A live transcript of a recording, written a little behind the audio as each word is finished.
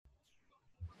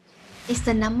It's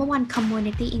the number one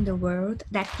commodity in the world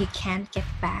that you can't get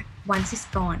back once it's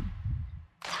gone.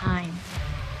 Time.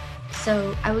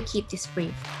 So I will keep this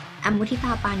brief. I'm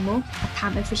Mutita Panmuk, a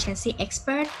time efficiency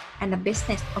expert and a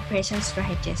business operations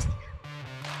strategist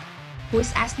who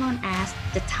is as known as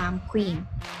the Time Queen.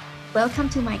 Welcome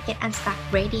to my Get Unstuck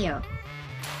Radio.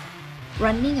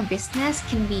 Running a business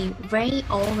can be very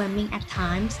overwhelming at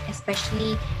times,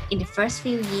 especially in the first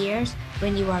few years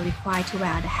when you are required to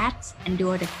wear the hats and do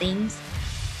other things.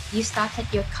 You started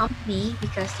your company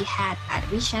because you had a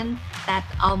vision that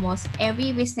almost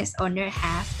every business owner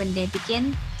has when they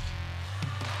begin.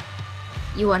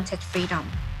 You wanted freedom,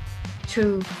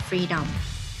 true freedom.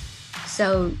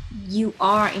 So you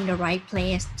are in the right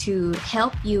place to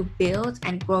help you build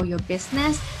and grow your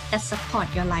business that support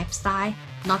your lifestyle,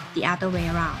 not the other way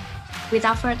around.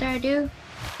 Without further ado,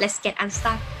 let's get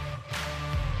unstuck.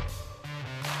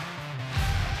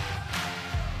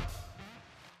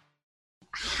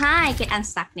 Hi, Get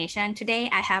Unstuck Nation. Today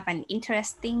I have an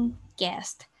interesting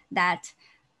guest that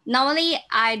normally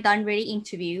I don't really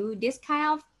interview this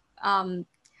kind of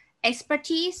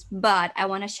expertise, but I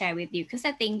want to share with you because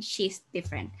I think she's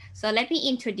different. So let me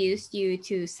introduce you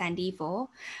to Sandy Vo.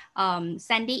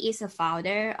 Sandy is a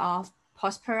founder of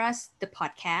Prosperous, the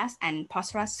podcast, and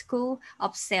Prosperous School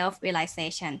of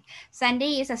Self-Realization.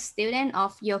 Sandy is a student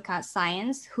of yoga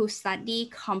science who studied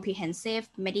comprehensive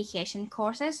meditation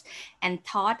courses and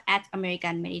taught at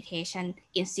American Meditation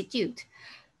Institute.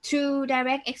 Through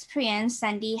direct experience,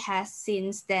 Sandy has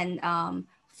since then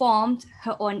formed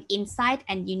her own insight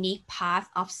and unique path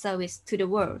of service to the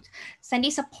world.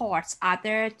 Sandy supports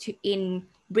others in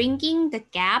bringing the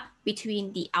gap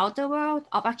between the outer world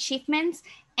of achievements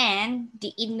and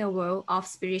the inner world of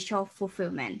spiritual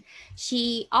fulfillment.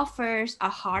 She offers a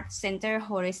heart-centered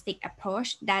holistic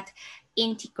approach that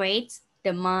integrates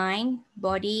the mind,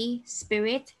 body,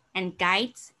 spirit, and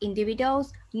guides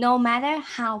individuals, no matter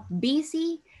how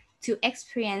busy, to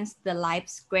experience the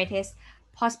life's greatest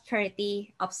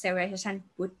prosperity observation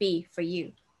would be for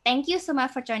you. Thank you so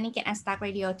much for joining Get Unstuck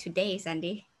Radio today,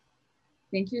 Sandy.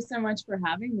 Thank you so much for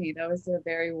having me. That was a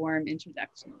very warm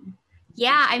introduction.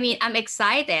 Yeah, I mean, I'm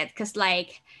excited because,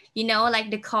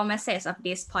 the core message of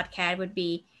this podcast would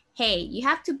be, hey, you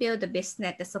have to build a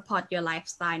business that support your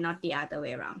lifestyle, not the other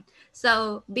way around.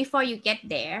 So before you get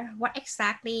there, what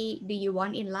exactly do you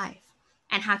want in life?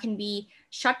 And how can we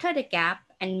shorter the gap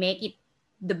and make it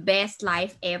the best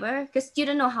life ever? Because you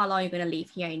don't know how long you're going to live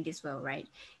here in this world, right?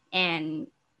 And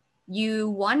you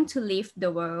want to live the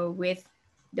world with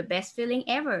the best feeling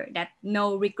ever, that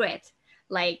no regret.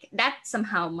 Like that's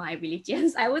somehow my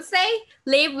religion, I would say,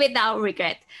 live without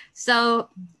regret. So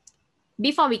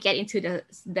before we get into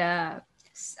the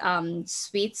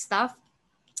sweet stuff,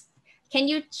 can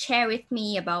you share with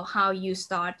me about how you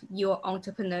start your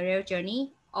entrepreneurial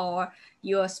journey or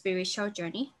your spiritual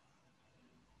journey?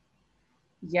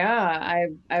 Yeah,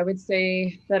 I would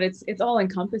say that it's all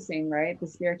encompassing, right? The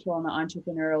spiritual and the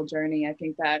entrepreneurial journey. I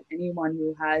think that anyone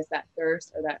who has that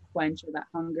thirst or that quench or that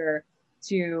hunger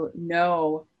to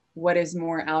know what is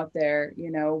more out there,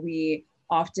 we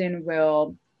often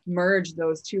will merge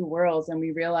those two worlds and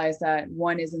we realize that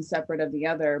one isn't separate of the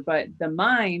other. But the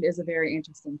mind is a very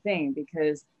interesting thing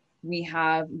because we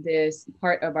have this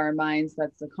part of our minds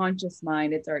that's the conscious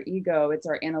mind, it's our ego, it's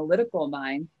our analytical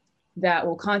mind that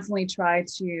will constantly try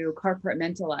to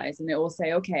compartmentalize, and it will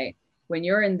say, okay, when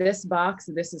you're in this box,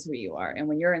 this is who you are. And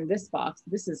when you're in this box,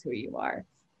 this is who you are.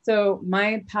 So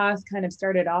my path kind of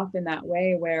started off in that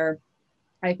way where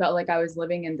I felt like I was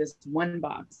living in this one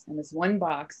box. And this one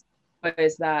box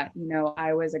was that,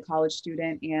 I was a college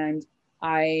student and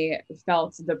I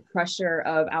felt the pressure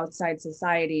of outside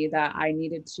society that I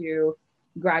needed to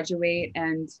graduate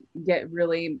and get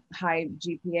really high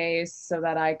GPAs so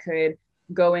that I could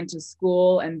go into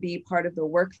school and be part of the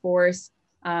workforce.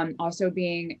 Also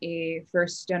being a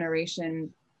first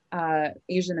generation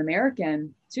Asian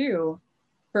American too,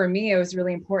 for me, it was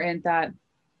really important that,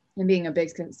 and being a big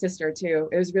sister too,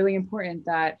 it was really important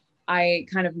that I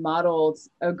kind of modeled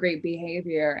a great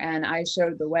behavior and I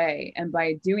showed the way. And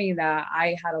by doing that,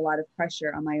 I had a lot of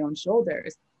pressure on my own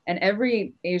shoulders. And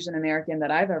every Asian American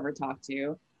that I've ever talked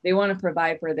to, they want to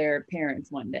provide for their parents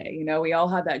one day. We all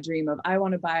have that dream of, I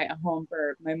want to buy a home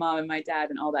for my mom and my dad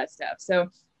and all that stuff. So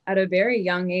at a very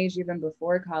young age, even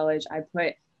before college, I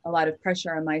put a lot of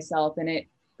pressure on myself, and it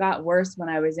got worse when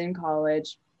I was in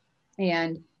college.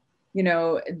 And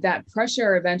that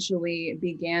pressure eventually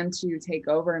began to take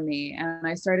over me. And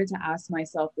I started to ask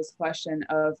myself this question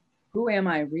of, who am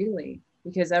I really?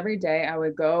 Because every day I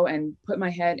would go and put my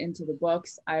head into the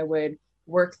books. I would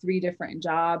work 3 different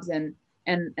jobs. And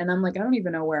And I'm like, I don't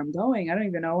even know where I'm going. I don't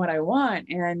even know what I want.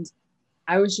 And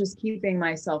I was just keeping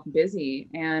myself busy.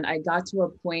 And I got to a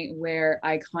point where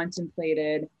I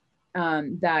contemplated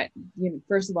that,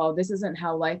 first of all, this isn't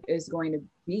how life is going to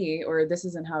be, or this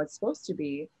isn't how it's supposed to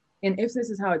be. And if this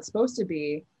is how it's supposed to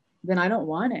be, then I don't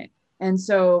want it. And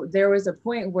so there was a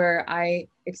point where I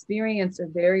experienced a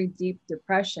very deep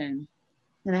depression.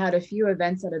 And I had a few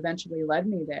events that eventually led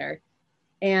me there.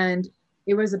 And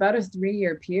it was about a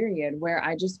 3-year period where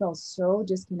I just felt so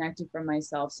disconnected from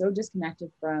myself, so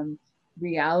disconnected from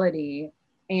reality.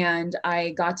 And I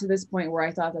got to this point where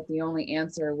I thought that the only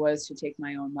answer was to take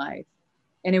my own life.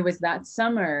 And it was that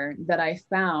summer that I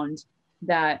found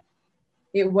that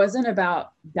it wasn't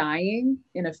about dying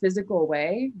in a physical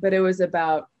way, but it was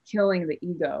about killing the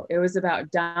ego. It was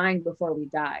about dying before we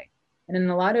die. And in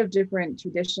a lot of different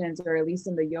traditions, or at least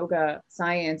in the yoga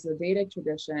science, the Vedic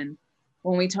tradition,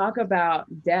 when we talk about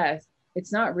death,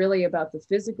 it's not really about the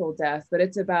physical death, but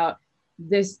it's about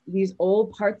these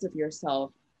old parts of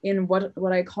yourself in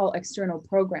what I call external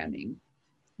programming,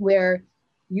 where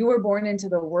you were born into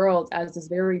the world as this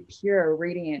very pure,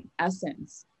 radiant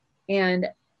essence. And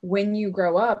when you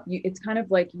grow up, it's kind of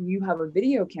like you have a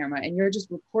video camera and you're just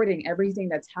recording everything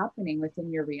that's happening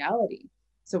within your reality.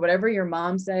 So whatever your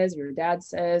mom says, your dad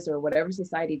says, or whatever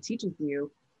society teaches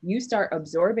you, you start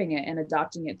absorbing it and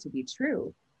adopting it to be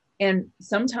true. And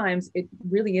sometimes it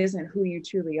really isn't who you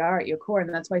truly are at your core.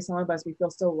 And that's why some of us, we feel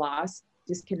so lost,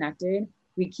 disconnected.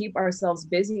 We keep ourselves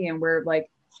busy and we're like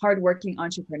hardworking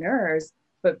entrepreneurs.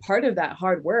 But part of that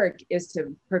hard work is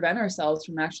to prevent ourselves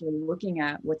from actually looking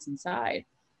at what's inside.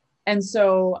 And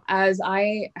so as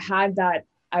I had that,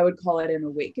 I would call it an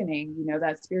awakening,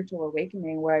 that spiritual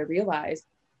awakening, where I realized,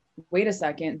 wait a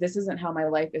second, this isn't how my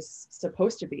life is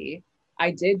supposed to be.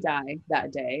 I did die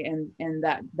that day. And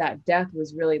that death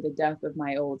was really the death of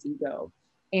my old ego.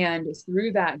 And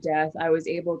through that death, I was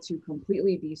able to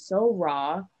completely be so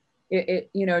raw. It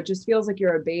just feels like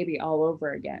you're a baby all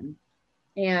over again.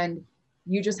 And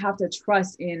you just have to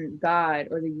trust in God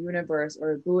or the universe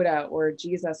or Buddha or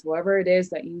Jesus, whoever it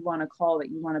is that you want to call, that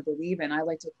you want to believe in. I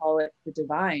like to call it the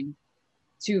divine,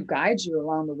 to guide you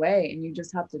along the way. And you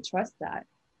just have to trust that.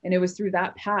 And it was through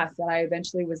that path that I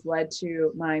eventually was led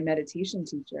to my meditation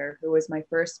teacher, who was my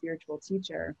first spiritual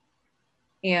teacher.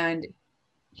 And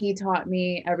he taught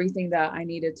me everything that I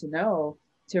needed to know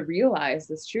to realize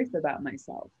this truth about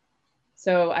myself.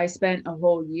 So I spent a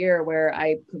whole year where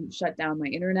I shut down my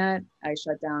internet. I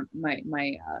shut down my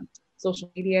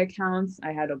social media accounts.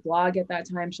 I had a blog at that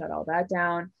time, shut all that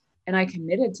down. And I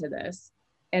committed to this.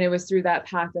 And it was through that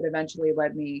path that eventually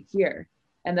led me here.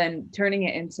 And then turning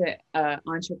it into an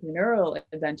entrepreneurial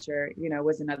adventure,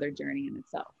 was another journey in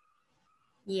itself.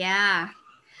 Yeah.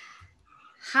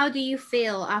 How do you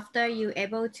feel after you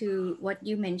able to, what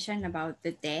you mentioned about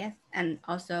the death, and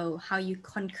also how you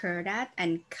conquer that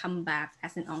and come back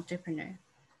as an entrepreneur?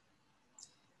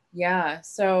 Yeah.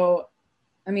 So,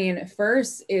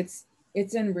 first it's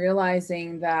in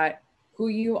realizing that who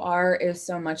you are is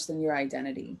so much than your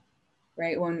identity,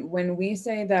 right? When we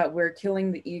say that we're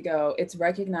killing the ego, it's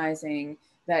recognizing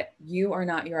that you are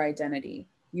not your identity.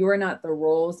 You are not the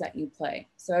roles that you play.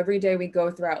 So every day we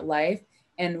go throughout life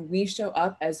and we show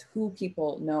up as who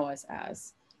people know us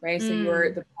as, right? So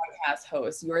you're the podcast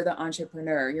host, you're the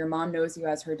entrepreneur, your mom knows you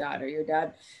as her daughter, your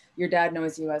dad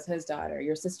knows you as his daughter,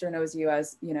 your sister knows you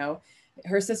as,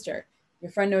 her sister, your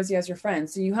friend knows you as your friend.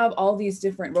 So you have all these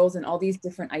different roles and all these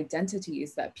different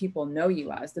identities that people know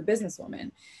you as, the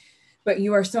businesswoman. But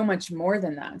you are so much more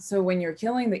than that. So when you're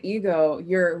killing the ego,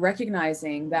 you're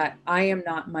recognizing that I am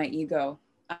not my ego.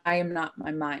 I am not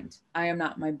my mind. I am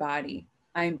not my body.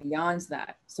 I am beyond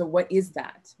that. So what is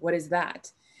that? What is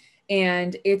that?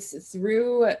 And it's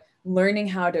through learning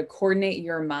how to coordinate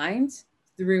your mind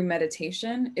through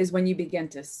meditation is when you begin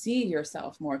to see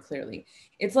yourself more clearly.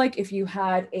 It's like if you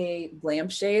had a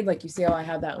lampshade, like you see how I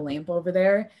have that lamp over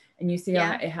there, and you see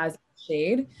how it has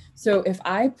shade. So if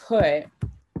I put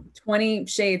 20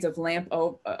 shades of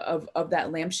of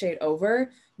that lampshade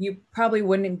over, you probably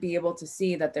wouldn't be able to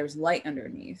see that there's light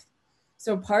underneath.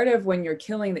 So part of when you're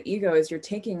killing the ego is you're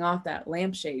taking off that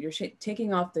lampshade, you're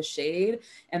taking off the shade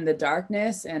and the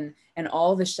darkness and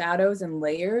all the shadows and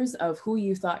layers of who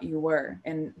you thought you were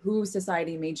and who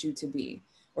society made you to be,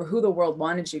 or who the world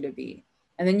wanted you to be.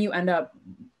 And then you end up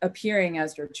appearing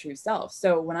as your true self.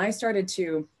 So when I started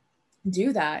to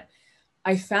do that,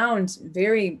 I found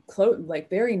very close, like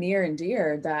very near and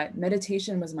dear, that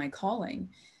meditation was my calling.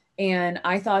 And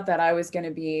I thought that I was going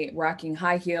to be rocking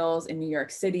high heels in New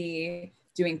York City,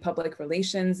 doing public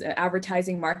relations,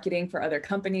 advertising, marketing for other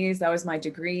companies. That was my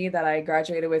degree that I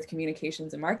graduated with,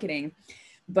 communications and marketing.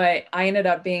 But I ended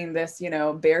up being this,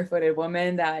 barefooted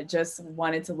woman that just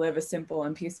wanted to live a simple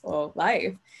and peaceful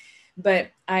life.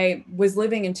 But I was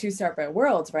living in two separate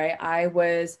worlds, right? I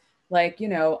was like,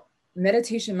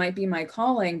 meditation might be my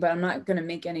calling, but I'm not going to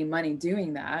make any money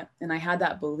doing that. And I had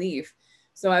that belief.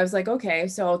 So I was like, okay,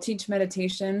 so I'll teach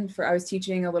meditation I was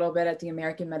teaching a little bit at the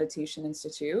American Meditation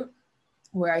Institute,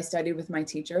 where I studied with my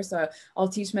teacher. So I'll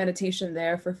teach meditation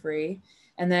there for free.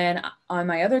 And then on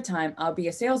my other time, I'll be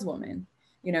a saleswoman.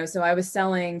 So I was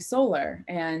selling solar,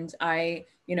 and I,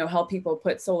 help people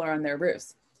put solar on their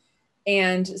roofs.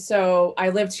 And so I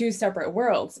lived two separate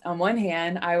worlds. On one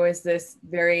hand, I was this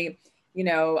very,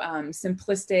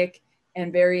 simplistic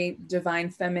and very divine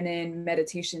feminine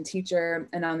meditation teacher.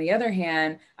 And on the other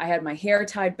hand, I had my hair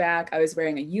tied back. I was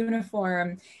wearing a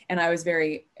uniform, and I was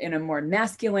very in a more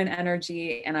masculine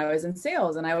energy. And I was in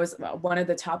sales, and I was one of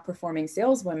the top performing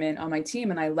saleswomen on my team.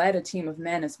 And I led a team of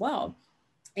men as well.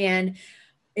 And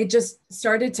it just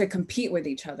started to compete with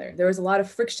each other. There was a lot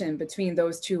of friction between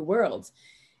those two worlds.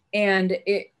 And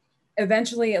it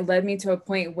led me to a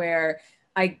point where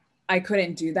I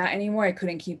couldn't do that anymore. I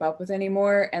couldn't keep up with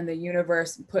anymore. And the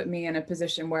universe put me in a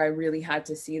position where I really had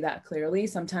to see that clearly.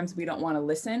 Sometimes we don't want to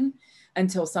listen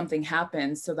until something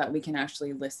happens so that we can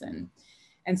actually listen.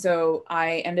 And so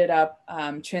I ended up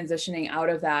transitioning out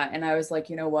of that. And I was like,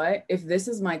 you know what? If this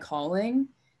is my calling,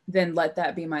 then let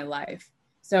that be my life.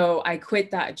 So I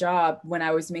quit that job when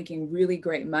I was making really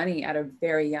great money at a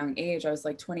very young age. I was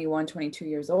like 21, 22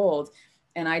 years old.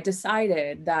 And I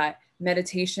decided that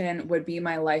meditation would be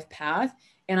my life path.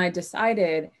 And I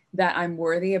decided that I'm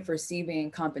worthy of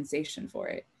receiving compensation for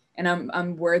it. And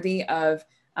I'm worthy of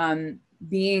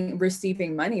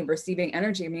receiving money, receiving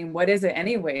energy. I mean, what is it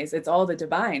anyways? It's all the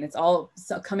divine. It's all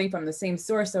coming from the same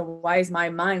source. So why is my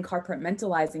mind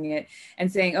compartmentalizing it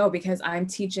and saying, oh, because I'm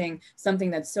teaching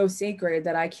something that's so sacred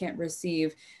that I can't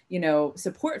receive,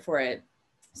 support for it?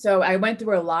 So I went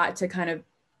through a lot to kind of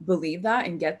believe that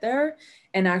and get there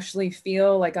and actually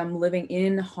feel like I'm living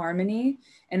in harmony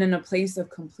and in a place of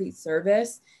complete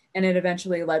service. And it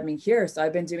eventually led me here. So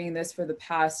I've been doing this for the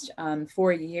past 4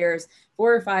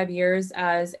 or 5 years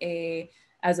as a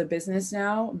business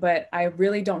now, but I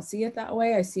really don't see it that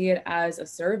way. I see it as a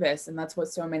service, and that's what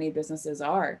so many businesses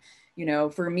are.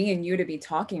 For me and you to be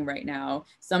talking right now,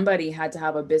 somebody had to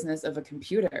have a business of a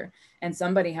computer, and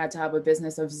somebody had to have a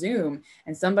business of Zoom,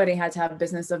 and somebody had to have a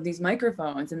business of these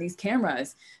microphones and these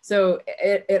cameras. So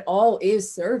it all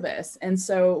is service. And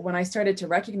so when I started to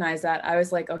recognize that, I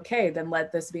was like, okay, then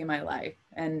let this be my life.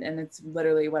 And it's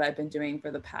literally what I've been doing for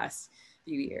the past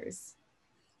few years.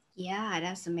 Yeah,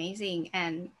 that's amazing.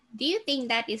 And do you think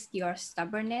that is your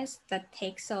stubbornness that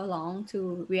takes so long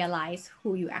to realize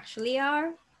who you actually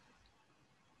are?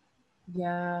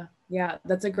 Yeah,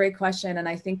 that's a great question. And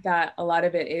I think that a lot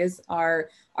of it is our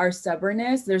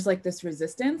stubbornness. There's like this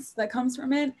resistance that comes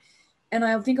from it. And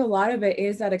I think a lot of it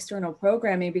is that external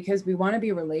programming, because we want to be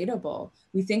relatable.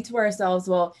 We think to ourselves,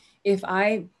 well, if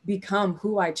I become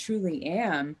who I truly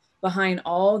am behind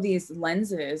all these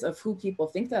lenses of who people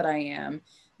think that I am,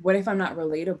 what if I'm not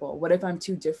relatable? What if I'm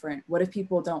too different? What if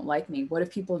people don't like me? What if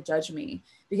people judge me?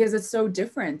 Because it's so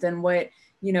different than what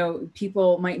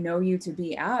people might know you to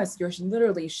be as. You're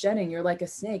literally shedding, you're like a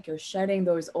snake, you're shedding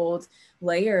those old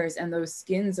layers and those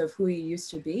skins of who you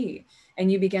used to be.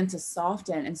 And you begin to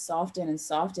soften and soften and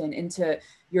soften into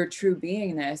your true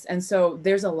beingness. And so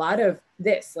there's a lot of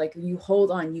this, like you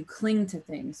hold on, you cling to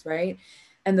things, right?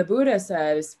 And the Buddha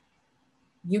says,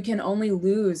 you can only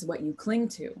lose what you cling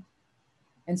to.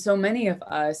 And so many of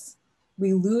us,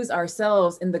 we lose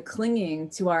ourselves in the clinging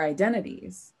to our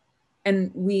identities,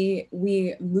 and we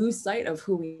lose sight of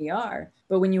who we are.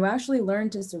 But when you actually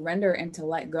learn to surrender and to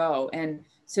let go and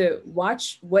to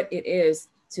watch what it is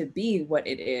to be what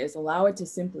it is, allow it to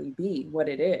simply be what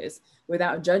it is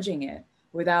without judging it,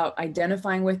 without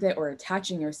identifying with it or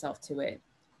attaching yourself to it,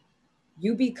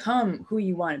 you become who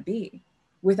you want to be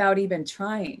without even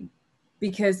trying,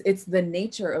 because it's the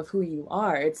nature of who you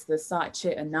are. It's the Sat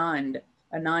Chit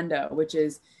Ananda, which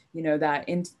is, that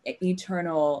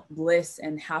eternal bliss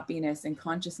and happiness and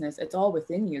consciousness. It's all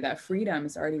within you. That freedom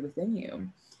is already within you,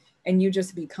 and you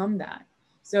just become that.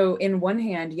 So in one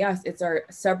hand, yes, it's our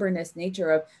stubbornness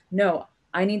nature of, no,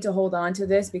 I need to hold on to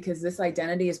this because this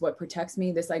identity is what protects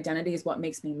me. This identity is what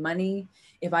makes me money.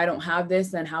 If I don't have this,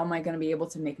 then how am I going to be able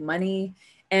to make money?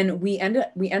 And we end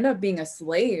up being a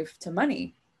slave to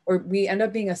money, or we end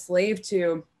up being a slave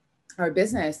to our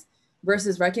business,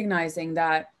 versus recognizing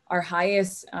that our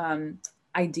highest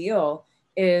ideal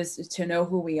is to know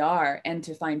who we are and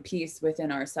to find peace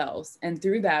within ourselves. And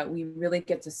through that, we really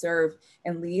get to serve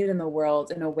and lead in the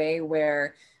world in a way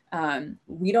where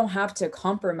we don't have to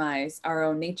compromise our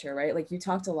own nature, right? Like you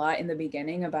talked a lot in the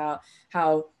beginning about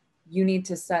how you need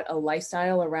to set a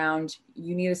lifestyle around,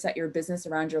 you need to set your business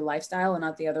around your lifestyle and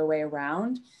not the other way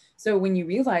around. So when you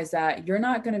realize that, you're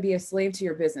not going to be a slave to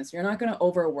your business, you're not going to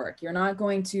overwork, you're not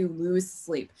going to lose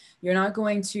sleep, you're not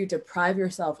going to deprive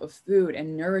yourself of food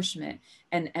and nourishment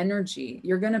and energy.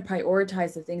 You're going to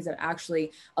prioritize the things that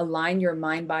actually align your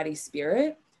mind, body,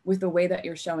 spirit with the way that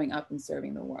you're showing up and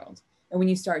serving the world. And when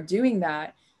you start doing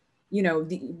that, you know,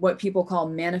 what people call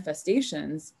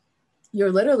manifestations,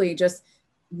 you're literally just,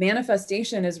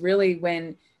 manifestation is really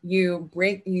when you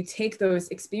take those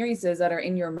experiences that are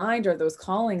in your mind or those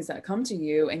callings that come to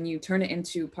you and you turn it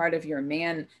into part of your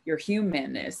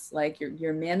humanness, like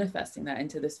you're manifesting that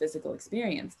into this physical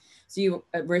experience. So you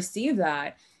receive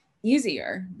that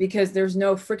easier because there's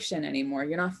no friction anymore.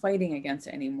 You're not fighting against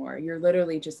it anymore. You're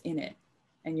literally just in it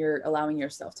and you're allowing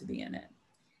yourself to be in it.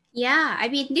 Yeah, I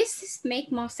mean, this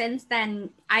make more sense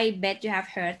than I bet you have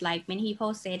heard. Like many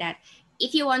people say that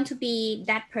if you want to be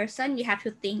that person, you have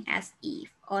to think as Eve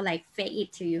or like fake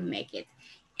it till you make it.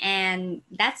 And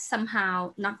that's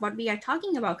somehow not what we are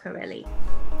talking about currently.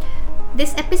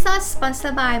 This episode is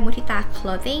sponsored by Mudita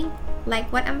Clothing, like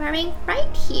what I'm wearing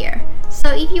right here.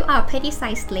 So if you are a petty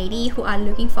sized lady who are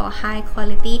looking for high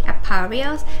quality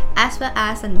apparels as well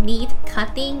as a neat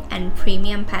cutting and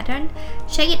premium pattern,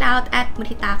 check it out at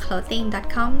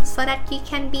muditaclothing.com so that you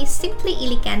can be simply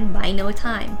elegant by no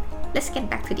time. Let's get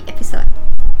back to the episode.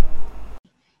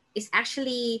 It's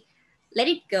actually let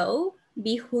it go,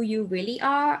 be who you really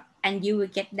are, and you will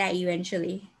get there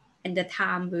eventually. And the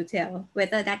time will tell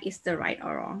whether that is the right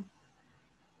or wrong.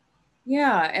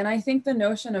 Yeah, and I think the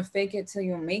notion of fake it till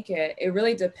you make it, it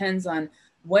really depends on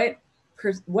what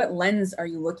lens are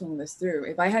you looking this through.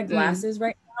 If I had glasses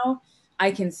right now,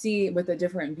 I can see with a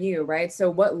different view, right? So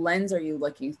what lens are you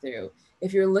looking through?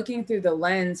 If you're looking through the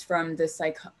lens from the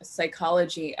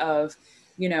psychology of,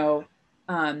 you know,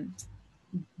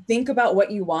 think about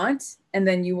what you want and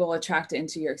then you will attract it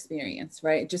into your experience,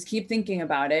 right? Just keep thinking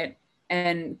about it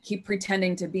and keep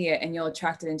pretending to be it and you'll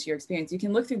attract it into your experience. You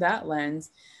can look through that lens,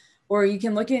 or you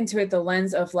can look into it the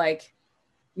lens of like,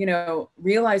 you know,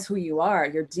 realize who you are,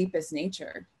 your deepest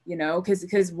nature, you know,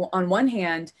 because on one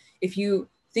hand, if you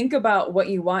think about what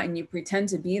you want and you pretend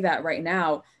to be that right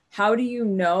now, how do you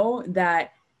know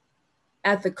that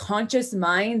at the conscious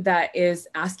mind that is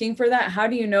asking for that, how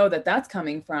do you know that that's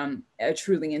coming from a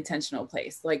truly intentional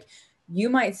place? Like you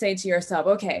might say to yourself,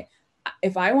 okay,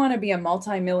 if I want to be a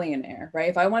multimillionaire, right?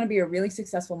 If I want to be a really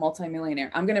successful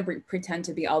multimillionaire, I'm going to pretend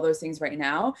to be all those things right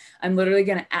now. I'm literally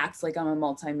going to act like I'm a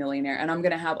multimillionaire and I'm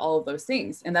going to have all of those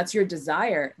things. And that's your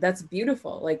desire. That's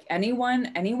beautiful. Like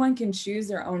anyone can choose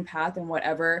their own path and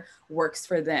whatever works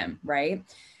for them, right?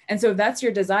 And so if that's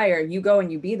your desire, you go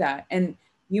and you be that. And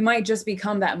you might just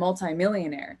become that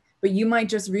multimillionaire, but you might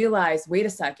just realize, wait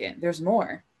a second, there's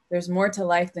more. There's more to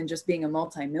life than just being a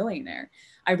multimillionaire.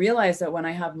 I realize that when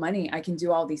I have money, I can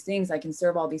do all these things. I can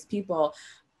serve all these people,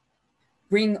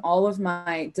 bring all of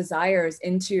my desires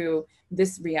into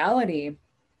this reality.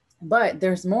 But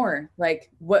there's more.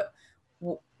 Like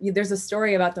there's a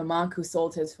story about the monk who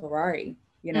sold his Ferrari.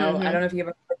 You know, I don't know if you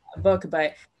ever read that book,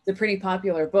 but it's a pretty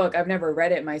popular book. I've never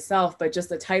read it myself, but just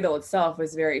the title itself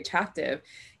was very attractive.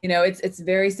 You know, it's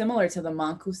very similar to the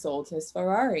monk who sold his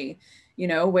Ferrari, you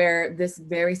know, where this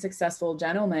very successful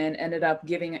gentleman ended up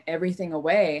giving everything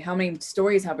away. How many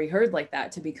stories have we heard like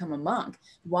that to become a monk?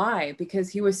 Why? Because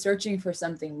he was searching for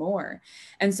something more.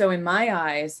 And so in my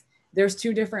eyes, there's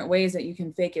two different ways that you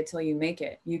can fake it till you make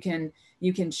it. You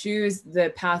can choose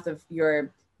the path of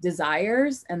your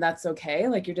desires, and that's okay.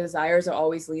 Like your desires are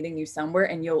always leading you somewhere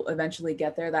and you'll eventually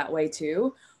get there that way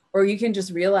too. Or you can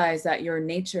just realize that your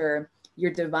nature,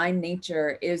 your divine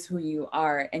nature is who you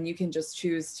are, and you can just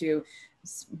choose to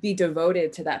be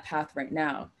devoted to that path right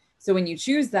now. So when you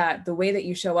choose that, the way that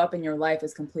you show up in your life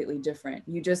is completely different.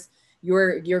 You just,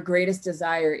 your greatest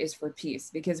desire is for peace,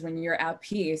 because when you're at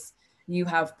peace, you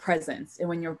have presence. And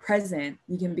when you're present,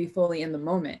 you can be fully in the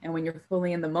moment. And when you're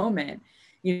fully in the moment,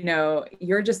 you know,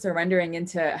 you're just surrendering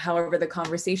into however the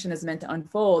conversation is meant to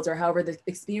unfold, or however the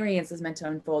experience is meant to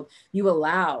unfold. You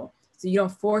allow, so you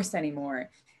don't force anymore.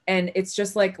 And it's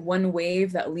just like one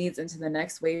wave that leads into the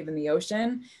next wave in the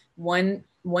ocean. One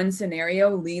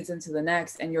scenario leads into the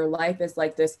next, and your life is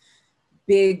like this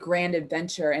big grand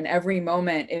adventure, and every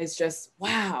moment is just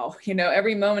wow, you know,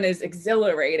 every moment is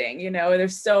exhilarating, you know,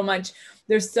 there's so much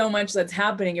that's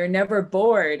happening. You're never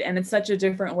bored, and it's such a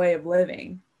different way of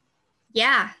living.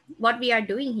 Yeah, what we are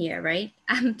doing here, right?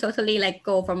 I'm totally like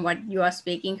go from what you are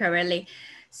speaking currently.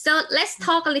 So let's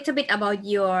talk a little bit about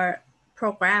your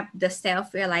program, the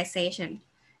self-realization.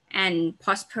 and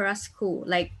Prosperous School.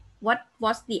 Like, what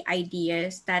was the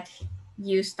ideas that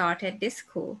you started this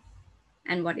school,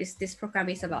 and what is this program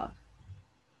is about?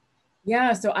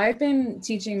 Yeah, so I've been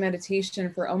teaching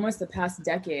meditation for almost the past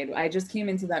decade. I just came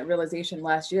into that realization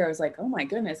last year. I was like, oh my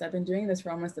goodness, I've been doing this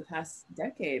for almost the past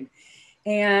decade.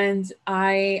 And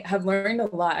I have learned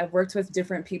a lot. I've worked with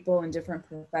different people in different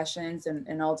professions and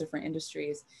in all different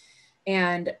industries.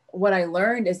 And what I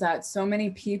learned is that so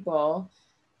many people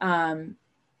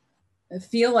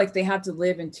feel like they have to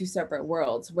live in two separate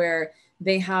worlds, where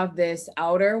they have this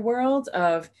outer world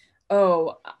of,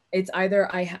 oh, it's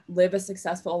either I live a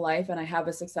successful life and I have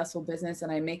a successful business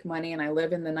and I make money and I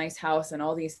live in the nice house and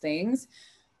all these things,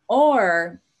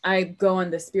 or I go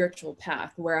on the spiritual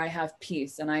path where I have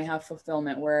peace and I have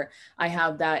fulfillment, where I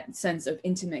have that sense of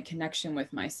intimate connection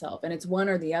with myself. And it's one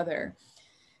or the other.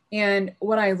 And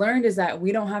what I learned is that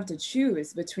we don't have to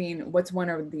choose between what's one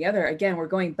or the other. Again, we're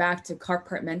going back to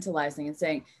compartmentalizing and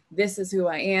saying, this is who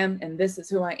I am, and this is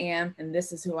who I am, and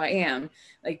this is who I am,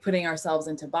 like putting ourselves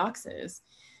into boxes.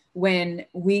 When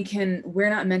we're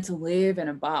not meant to live in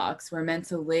a box, we're meant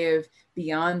to live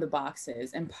beyond the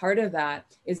boxes. And part of that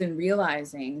is in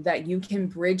realizing that you can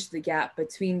bridge the gap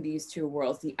between these two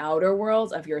worlds, the outer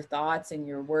world of your thoughts and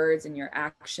your words and your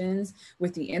actions,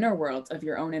 with the inner world of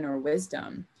your own inner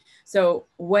wisdom. So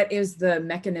what is the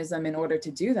mechanism in order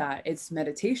to do that? It's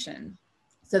meditation.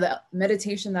 So the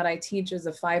meditation that I teach is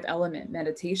a 5-element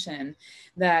meditation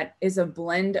that is a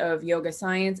blend of yoga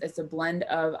science. It's a blend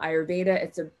of Ayurveda.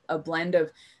 It's a blend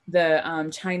of the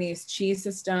Chinese Qi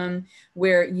system,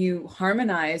 where you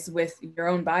harmonize with your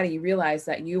own body. You realize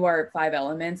that you are 5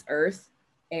 elements: earth,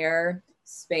 air,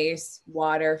 space,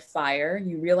 water, fire.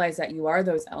 You realize that you are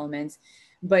those elements,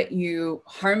 but you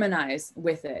harmonize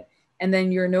with it. And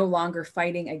then you're no longer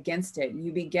fighting against it.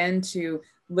 You begin to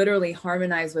literally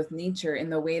harmonize with nature in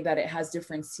the way that it has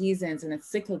different seasons and it's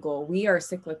cyclical. We are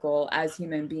cyclical as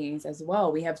human beings as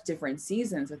well. We have different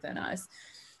seasons within us.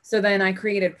 So then I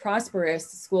created Prosperous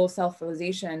School of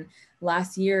Self-Realization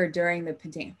last year during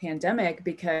the pandemic,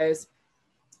 because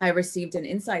I received an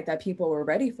insight that people were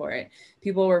ready for it.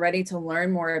 People were ready to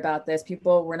learn more about this.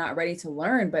 People were not ready to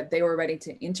learn, but they were ready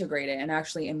to integrate it and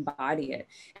actually embody it,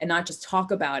 and not just talk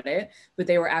about it, but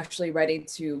they were actually ready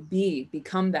to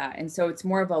become that. And so it's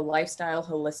more of a lifestyle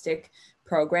holistic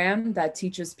program that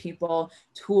teaches people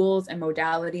tools and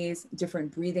modalities,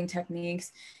 different breathing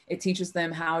techniques. It teaches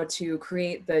them how to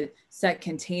create the set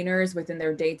containers within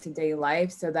their day-to-day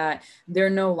life, so that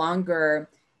they're no longer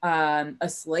a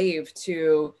slave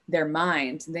to their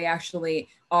mind. They actually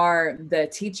are the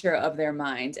teacher of their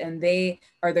mind, and they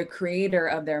are the creator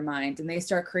of their mind, and they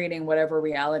start creating whatever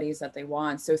realities that they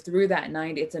want. So through that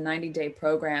it's a 90-day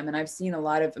program, and I've seen a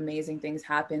lot of amazing things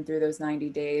happen through those 90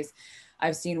 days.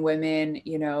 I've seen women,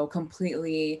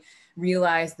 completely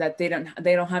realize that they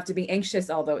don't have to be anxious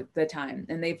all the time,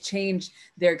 and they've changed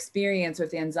their experience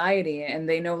with anxiety, and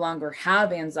they no longer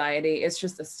have anxiety. It's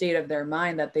just a state of their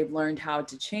mind that they've learned how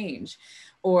to change.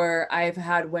 Or I've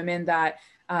had women that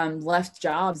left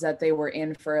jobs that they were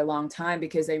in for a long time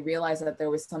because they realized that there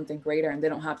was something greater and they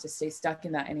don't have to stay stuck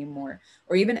in that anymore.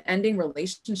 Or even ending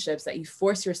relationships that you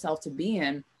force yourself to be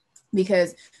in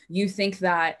because you think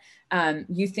that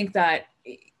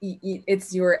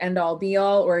it's your end all be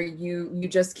all, or you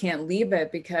just can't leave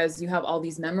it because you have all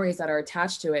these memories that are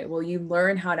attached to it. Well, you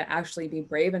learn how to actually be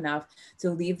brave enough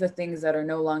to leave the things that are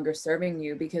no longer serving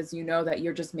you, because you know that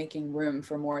you're just making room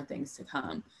for more things to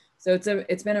come. So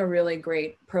it's been a really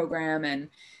great program, and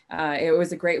it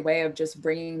was a great way of just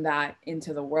bringing that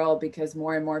into the world, because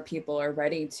more and more people are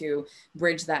ready to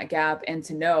bridge that gap and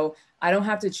to know, I don't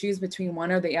have to choose between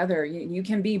one or the other. You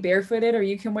can be barefooted, or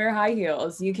you can wear high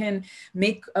heels. You can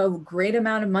make a great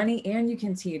amount of money, and you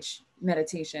can teach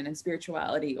meditation and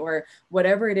spirituality, or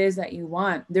whatever it is that you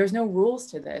want. There's no rules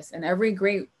to this. And every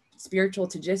great spiritual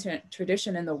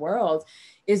tradition in the world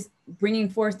is bringing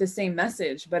forth the same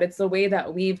message, but it's the way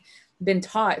that we've been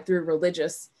taught through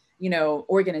religious,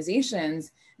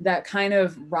 organizations that kind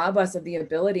of rob us of the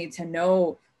ability to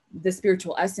know the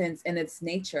spiritual essence in its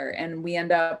nature. And we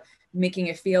end up making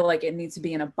it feel like it needs to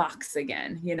be in a box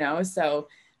again, so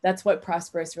that's what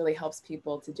Prosperous really helps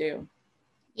people to do.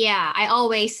 Yeah, I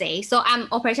always say, so I'm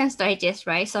operation strategist,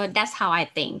 right? So that's how I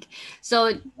think.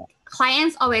 So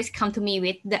clients always come to me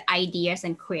with the ideas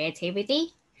and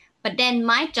creativity, but then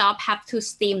my job have to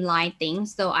streamline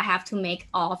things. So I have to make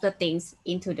all of the things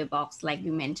into the box, like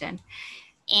you mentioned.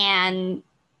 And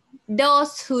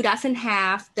those who doesn't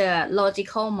have the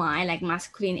logical mind, like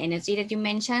masculine energy that you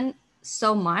mentioned,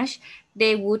 so much,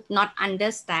 they would not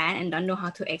understand and don't know how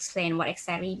to explain what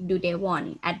exactly do they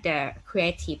want at the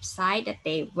creative side that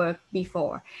they worked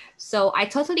before. So I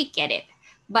totally get it.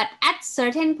 But at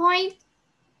certain point,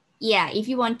 yeah, if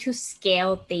you want to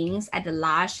scale things at a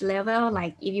large level,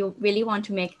 like if you really want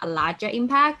to make a larger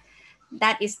impact,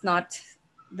 that is not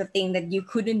the thing that you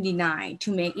couldn't deny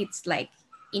to make it like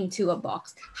into a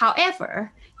box.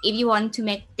 However, if you want to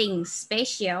make things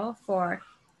special for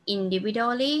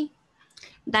individually,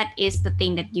 that is the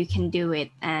thing that you can do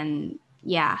it. And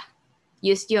yeah,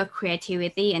 use your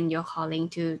creativity and your calling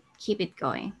to keep it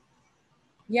going.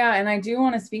 Yeah, and I do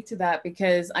want to speak to that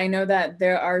because I know that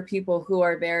there are people who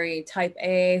are very type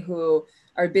A who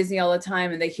are busy all the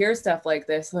time and they hear stuff like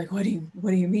this, like, what do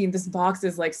you mean? This box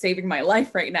is like saving my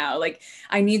life right now. Like,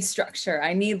 I need structure,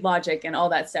 I need logic and all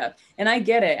that stuff. And I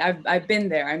get it. I've been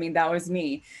there. I mean, that was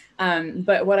me.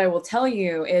 But what I will tell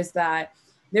you is that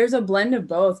there's a blend of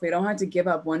both. We don't have to give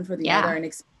up one for the other. And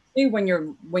especially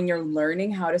when you're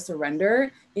learning how to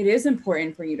surrender, it is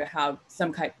important for you to have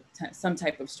some type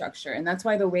of structure. And that's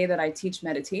why the way that I teach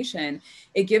meditation,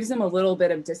 it gives them a little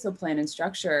bit of discipline and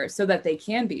structure so that they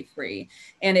can be free.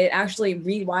 And it actually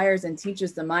rewires and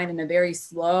teaches the mind in a very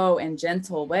slow and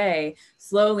gentle way,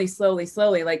 slowly,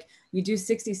 like you do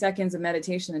 60 seconds of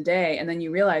meditation a day and then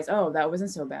you realize, oh, that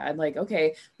wasn't so bad. Like,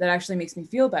 okay, that actually makes me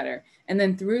feel better. And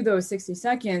then through those 60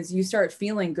 seconds, you start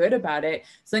feeling good about it.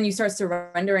 So then you start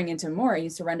surrendering into more, you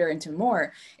surrender into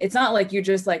more. It's not like you're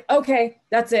just like, okay,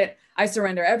 that's it. I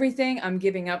surrender everything. I'm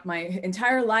giving up my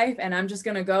entire life and I'm just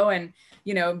going to go and,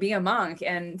 be a monk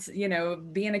and,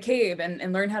 be in a cave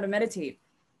and learn how to meditate.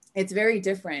 It's very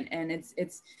different. And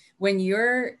it's when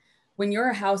you're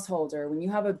a householder, when you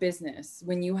have a business,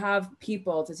 when you have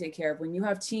people to take care of, when you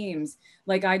have teams,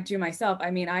 like I do myself.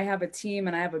 I mean, I have a team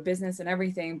and I have a business and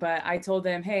everything, but I told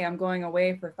them, hey, I'm going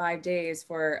away for 5 days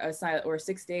for a silent or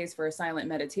 6 days for a silent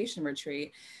meditation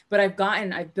retreat. But I've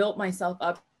built myself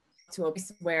up to a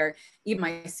place where even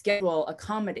my schedule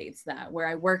accommodates that, where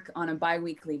I work on a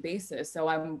bi-weekly basis. So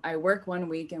I work 1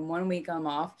 week and 1 week I'm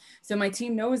off. So my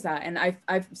team knows that. And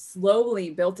I've slowly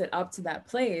built it up to that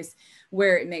place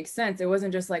where it makes sense. It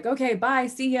wasn't just like, okay, bye,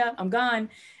 see ya, I'm gone.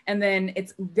 And then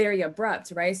it's very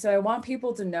abrupt, right? So I want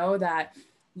people to know that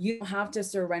you don't have to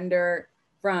surrender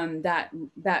from that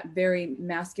very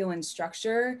masculine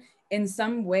structure. In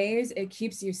some ways, it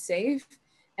keeps you safe.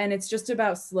 And it's just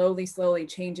about slowly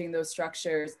changing those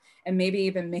structures and maybe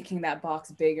even making that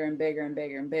box bigger and bigger and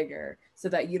bigger and bigger so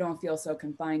that you don't feel so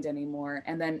confined anymore.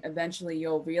 And then eventually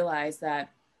you'll realize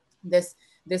that this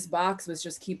box was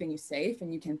just keeping you safe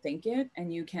and you can thank it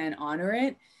and you can honor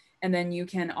it. And then you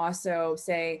can also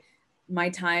say, my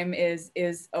time is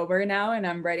over now and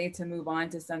I'm ready to move on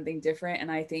to something different.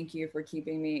 And I thank you for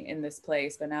keeping me in this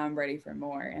place, but now I'm ready for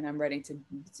more and I'm ready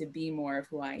to be more of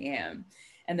who I am.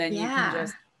 And then you can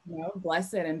just,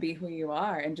 bless it and be who you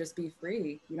are and just be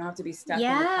free. You don't have to be stuck in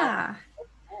the past.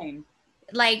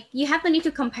 Like you have the need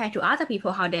to compare to other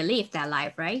people how they live their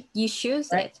life, right? You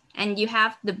choose it and you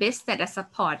have the best that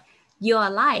support your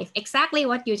life. Exactly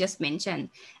what you just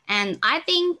mentioned. And I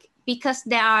think because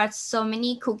there are so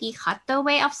many cookie cutter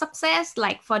way of success,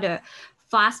 like for the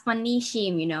fast money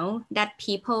scheme, that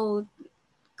people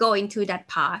go into that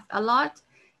path a lot.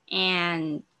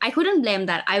 And I couldn't blame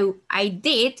that. I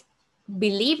did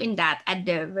believe in that at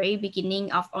the very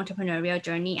beginning of entrepreneurial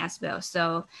journey as well.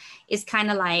 So it's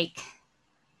kind of like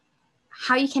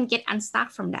how you can get unstuck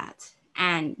from that.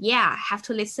 And have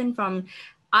to listen from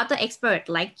other experts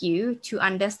like you to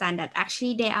understand that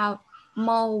actually there are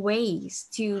more ways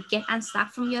to get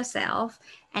unstuck from yourself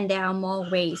and there are more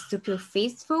ways to feel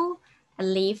peaceful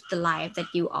and live the life that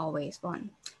you always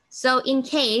want. So in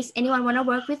case anyone want to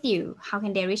work with you, how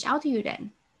can they reach out to you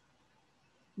then?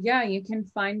 Yeah, you can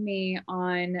find me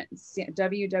on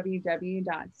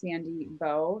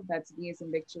www.sandyvo, that's V as in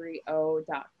victory,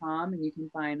 o.com. And you can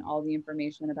find all the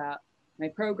information about my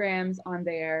programs on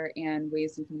there and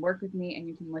ways you can work with me. And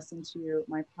you can listen to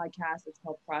my podcast. It's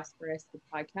called Prosperous, the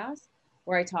podcast,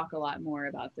 where I talk a lot more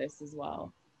about this as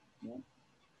well.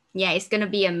 Yeah, it's going to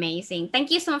be amazing. Thank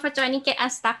you so much for joining Get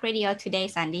Unstuck Radio today,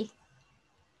 Sandy.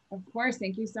 Of course.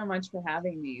 Thank you so much for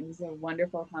having me. It was a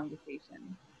wonderful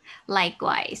conversation.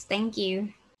 Likewise. Thank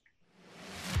you.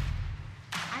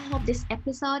 I hope this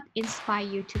episode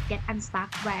inspires you to get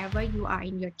unstuck wherever you are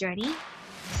in your journey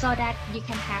so that you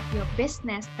can have your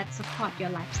business that support your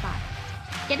lifestyle.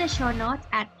 Get a show note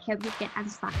at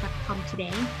helpyougetunstuck.com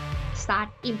today. Start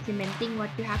implementing what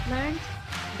you have learned.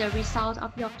 The result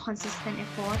of your consistent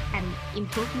effort and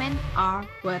improvement are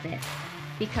worth it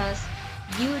because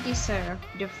you deserve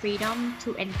the freedom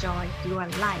to enjoy your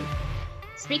life.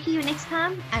 Speak to you next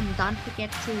time, and don't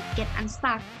forget to get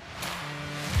unstuck.